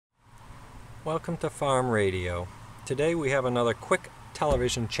Welcome to Farm Radio. Today we have another quick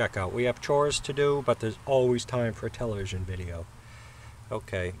television checkout. We have chores to do, but there's always time for a television video.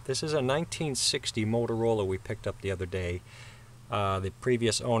 Okay, this is a 1960 Motorola we picked up the other day. The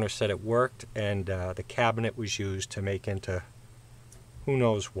previous owner said it worked, and the cabinet was used to make into who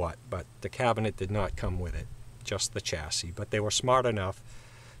knows what, but the cabinet did not come with it, just the chassis. But they were smart enough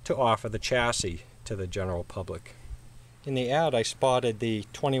to offer the chassis to the general public. In the ad I spotted the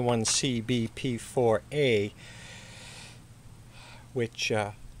 21CBP4A, which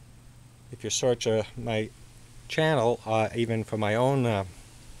if you search my channel, even for my own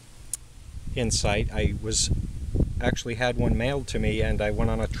insight, I actually had one mailed to me and I went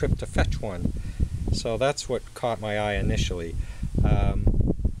on a trip to fetch one. So that's what caught my eye initially.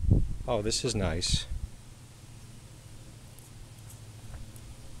 Oh, this is nice.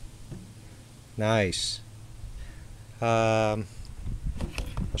 Nice. I'll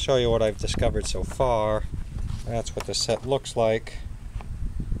show you what I've discovered so far. That's what the set looks like.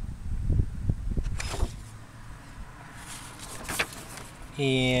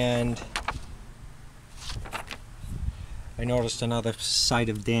 And I noticed another site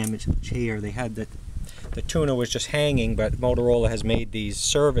of damage here. They had the tuner was just hanging, but Motorola has made these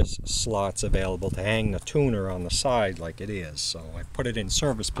service slots available to hang the tuner on the side like it is. So I put it in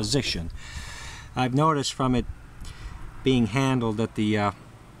service position. I've noticed from it being handled that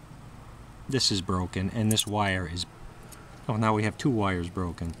this is broken and this wire is, oh, now we have two wires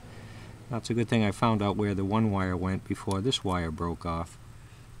broken. That's a good thing I found out where the one wire went before this wire broke off.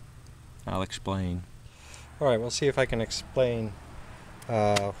 I'll explain. Alright, we'll see if I can explain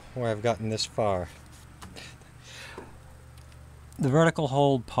where I've gotten this far. The vertical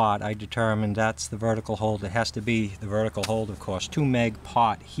hold pot, I determined that's the vertical hold. It has to be the vertical hold, of course. 2 meg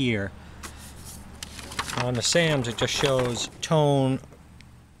pot here. On the SAMs it just shows tone,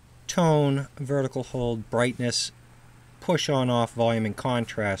 vertical hold, brightness, push on off, volume and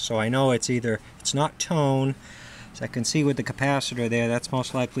contrast. So I know it's not tone. So I can see with the capacitor there, that's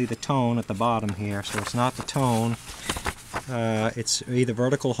most likely the tone at the bottom here. So it's not the tone. It's either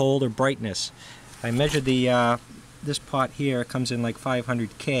vertical hold or brightness. I measured this pot here comes in like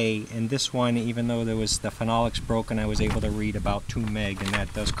 500K, and this one, even though there was the phenolics broken, I was able to read about 2 meg, and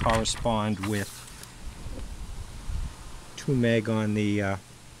that does correspond with 2 meg on the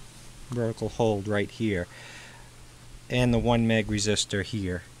vertical hold right here, and the 1 meg resistor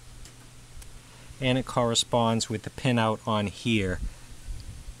here, and it corresponds with the pin out on here.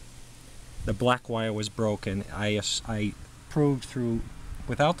 The black wire was broken. I proved through,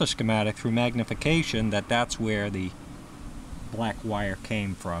 without the schematic, through magnification, that that's where the black wire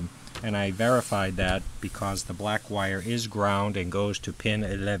came from, and I verified that because the black wire is ground and goes to pin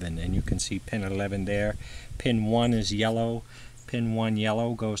 11, and you can see pin 11 there. Pin 1 is yellow. Pin 1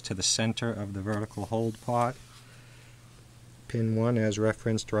 yellow goes to the center of the vertical hold pot. Pin 1 as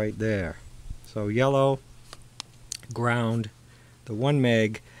referenced right there. So yellow, ground, the 1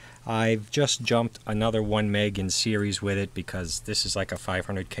 meg. I've just jumped another 1 meg in series with it because this is like a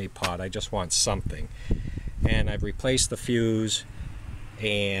 500K pot. I just want something. And I've replaced the fuse,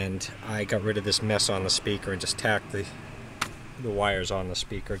 and I got rid of this mess on the speaker and just tacked the wires on the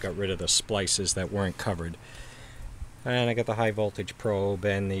speaker, got rid of the splices that weren't covered. And I got the high voltage probe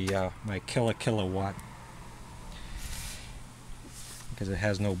and the my kilowatt, because it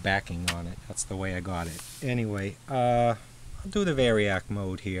has no backing on it. That's the way I got it. Anyway, I'll do the variac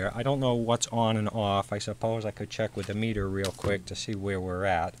mode here. I don't know what's on and off. I suppose I could check with the meter real quick to see where we're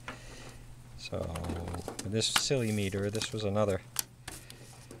at. So this silly meter, this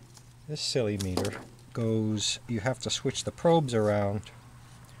silly meter goes, you have to switch the probes around.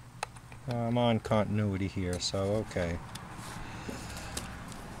 I'm on continuity here, so okay.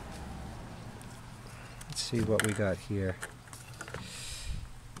 Let's see what we got here.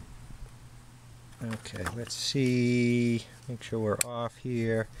 Okay, let's see, make sure we're off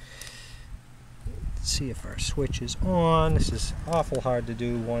here. Let's see if our switch is on. This is awful hard to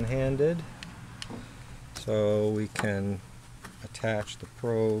do one-handed. So we can attach the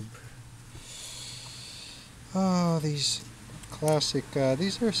probe. Oh, these classic,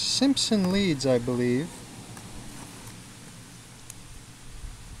 these are Simpson leads, I believe.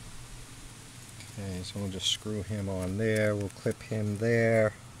 Okay, so we'll just screw him on there. We'll clip him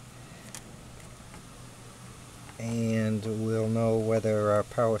there. And we'll know whether our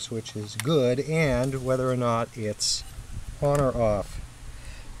power switch is good and whether or not it's on or off.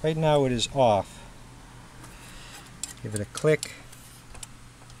 Right now it is off. Give it a click.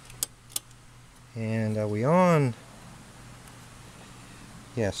 And are we on?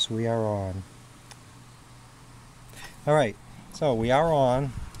 Yes, we are on. Alright, so we are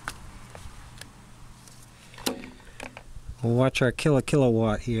on. We'll watch our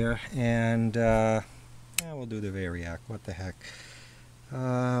kilowatt here, and yeah, we'll do the variac. What the heck?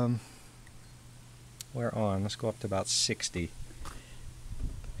 We're on. Let's go up to about 60.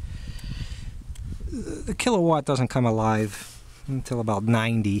 The kilowatt doesn't come alive until about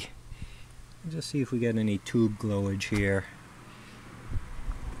 90. Just see if we get any tube glowage here.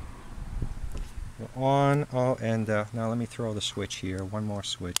 We're on. Oh, and now let me throw the switch here. One more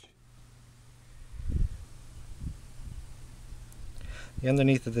switch. The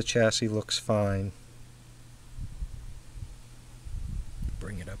underneath of the chassis looks fine.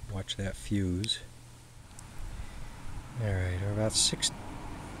 Bring it up, watch that fuse. Alright, we're about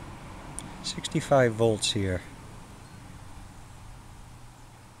 65 volts here.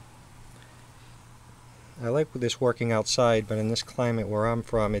 I like this working outside, but in this climate where I'm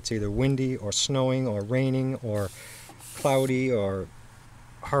from, it's either windy or snowing or raining or cloudy or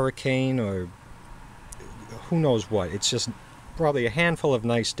hurricane or who knows what. It's just probably a handful of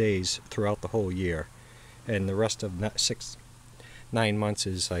nice days throughout the whole year, and the rest of 9 months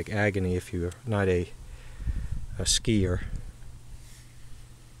is like agony if you're not a skier.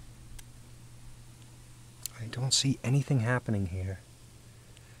 I don't see anything happening here.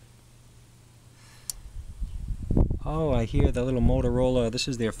 Oh, I hear the little Motorola. This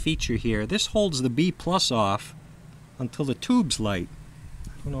is their feature here. This holds the B plus off until the tube's light. I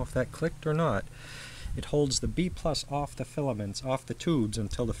don't know if that clicked or not. It holds the B plus off the filaments, off the tubes,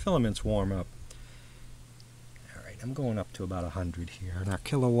 until the filaments warm up. Alright, I'm going up to about 100 here, and our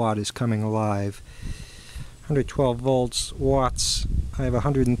kilowatt is coming alive. 112 volts, watts. I have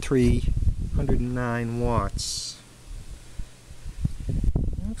 103, 109 watts.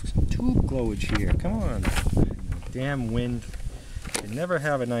 Some tube glowage here, come on. Damn wind. You never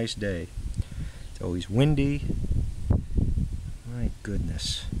have a nice day. It's always windy. My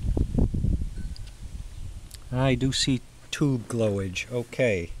goodness. I do see tube glowage.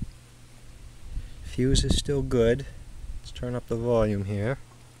 Okay. Fuse is still good. Let's turn up the volume here.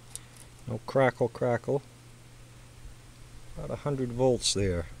 No crackle, crackle. About 100 volts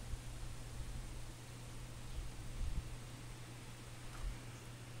there.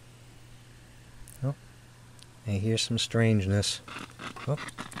 Oh, I hear some strangeness. Oh.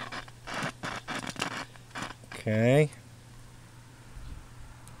 Okay.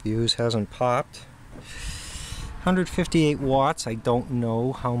 Fuse hasn't popped. 158 watts. I don't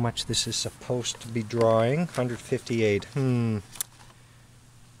know how much this is supposed to be drawing. 158.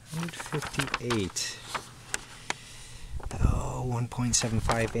 158. Oh,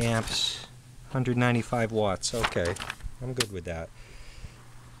 1.75 amps. 195 watts. Okay. I'm good with that.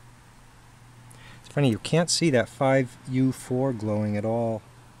 It's funny, you can't see that 5U4 glowing at all.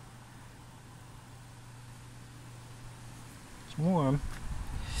 It's warm.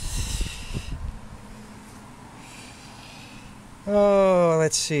 Oh,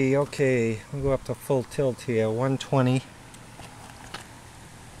 let's see. Okay, we'll go up to full tilt here. 120.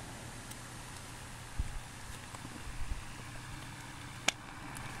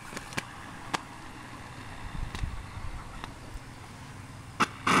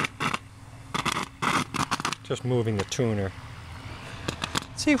 Just moving the tuner.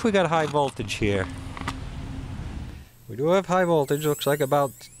 Let's see if we got high voltage here. We do have high voltage. Looks like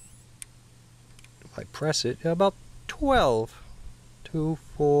about, if I press it, about 12. 2,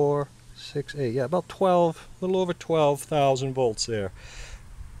 4, 6, 8. Yeah, about 12, a little over 12,000 volts there.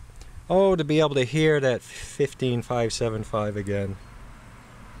 Oh, to be able to hear that 15575 again.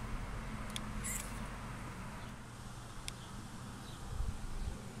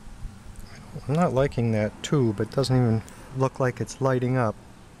 I'm not liking that tube. It doesn't even look like it's lighting up,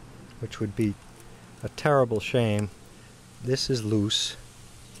 which would be a terrible shame. This is loose.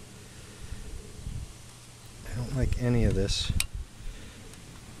 I don't like any of this.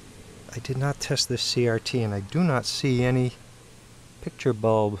 I did not test this CRT, and I do not see any picture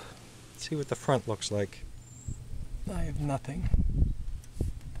bulb. Let's see what the front looks like. I have nothing.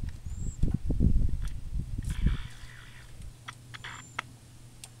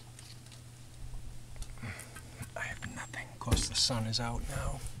 I have nothing. Of course, the sun is out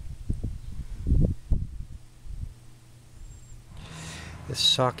now. This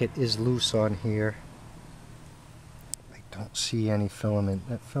socket is loose on here. Don't see any filament.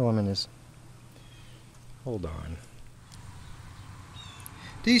 That filament is... Hold on.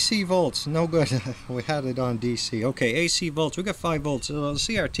 DC volts, no good. We had it on DC. Okay, AC volts. We got 5 volts. The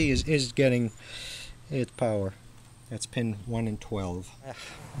CRT is getting its power. That's pin 1 and 12.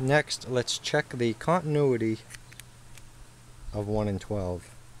 Next, let's check the continuity of 1 and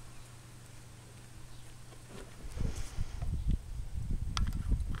 12.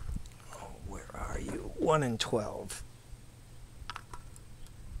 Oh, where are you? 1 and 12.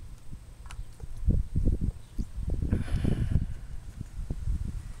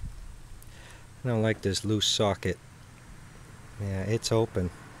 I don't like this loose socket. Yeah, it's open.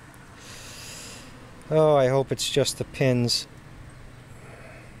 Oh, I hope it's just the pins.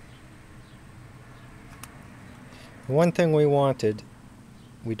 The one thing we wanted,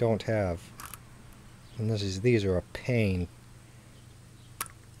 we don't have. And these are a pain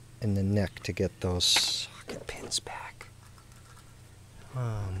in the neck to get those socket pins back.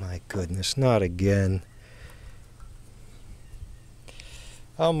 Oh my goodness, not again.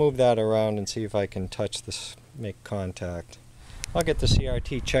 I'll move that around and see if I can touch this, make contact. I'll get the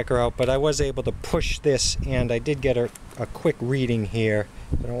CRT checker out, but I was able to push this, and I did get a quick reading here.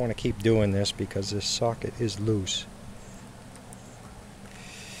 I don't want to keep doing this because this socket is loose.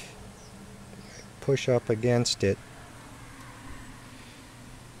 Push up against it.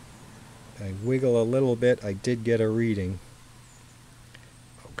 I wiggle a little bit. I did get a reading.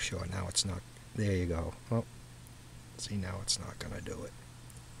 Oh, sure, now it's not. There you go. Well, see, now it's not going to do it.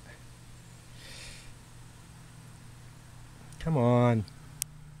 Come on.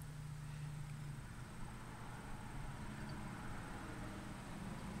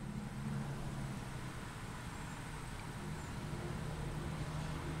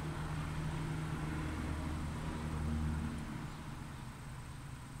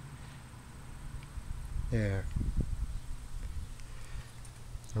 There.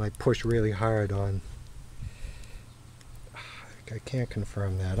 And I push really hard on. I can't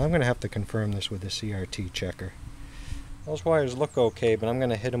confirm that. I'm going to have to confirm this with the CRT checker. Those wires look okay, but I'm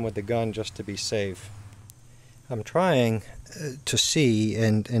going to hit them with the gun just to be safe. I'm trying to see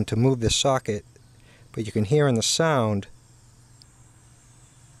and to move the socket, but you can hear in the sound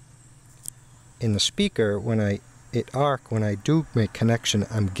in the speaker when it arc when I do make connection.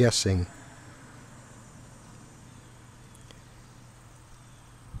 I'm guessing.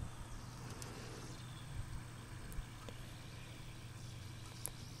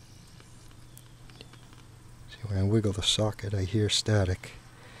 When I wiggle the socket, I hear static.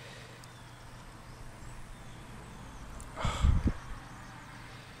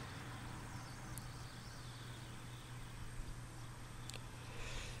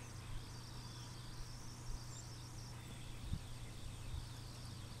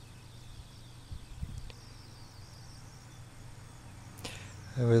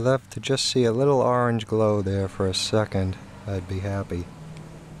 I would love to just see a little orange glow there for a second. I'd be happy.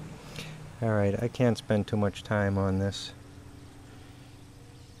 Alright, I can't spend too much time on this.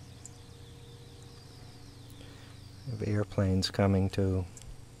 I have airplanes coming too.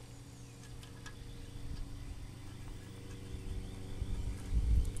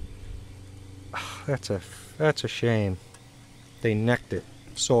 Oh, that's a shame. They necked it,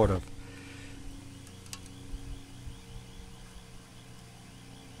 sort of.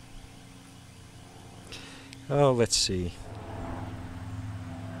 Oh, let's see.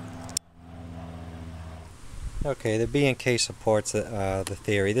 Okay, the B&K supports the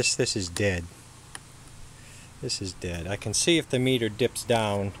theory. This is dead. This is dead. I can see if the meter dips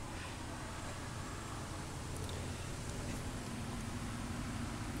down.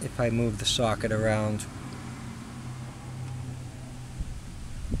 If I move the socket around.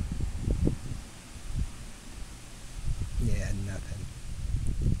 Yeah, nothing.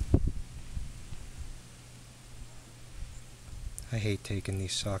 I hate taking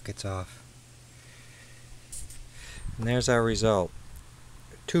these sockets off. And there's our result.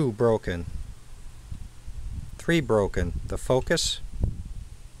 2 broken. 3 broken. The focus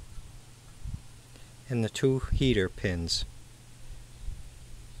and the 2 heater pins.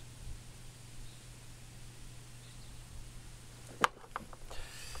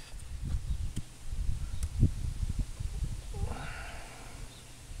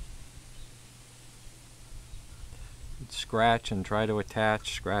 Scratch and try to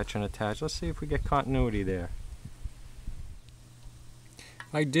attach, scratch and attach. Let's see if we get continuity there.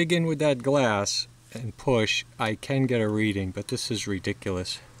 I dig in with that glass and push, I can get a reading, but this is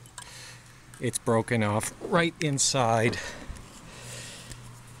ridiculous. It's broken off right inside.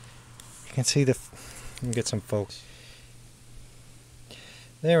 You can see let me get some focus.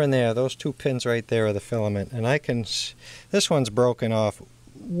 There and there, those 2 pins right there are the filament, and this one's broken off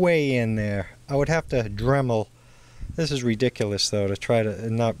way in there. I would have to Dremel. This is ridiculous though, to try to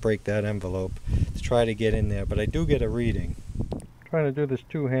not break that envelope, to try to get in there, but I do get a reading. Trying to do this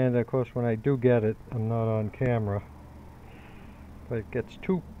two-handed. Of course, when I do get it, I'm not on camera. But it gets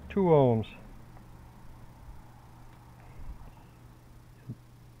 2 ohms.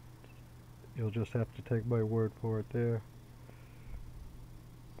 You'll just have to take my word for it there.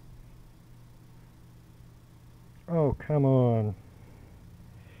 Oh, come on.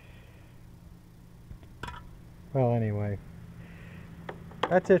 Well, anyway.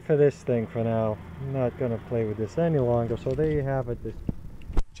 That's it for this thing for now. I'm not going to play with this any longer, so there you have it. The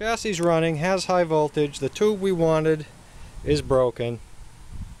chassis is running, has high voltage, the tube we wanted is broken,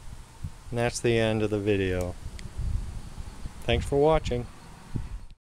 and that's the end of the video. Thanks for watching.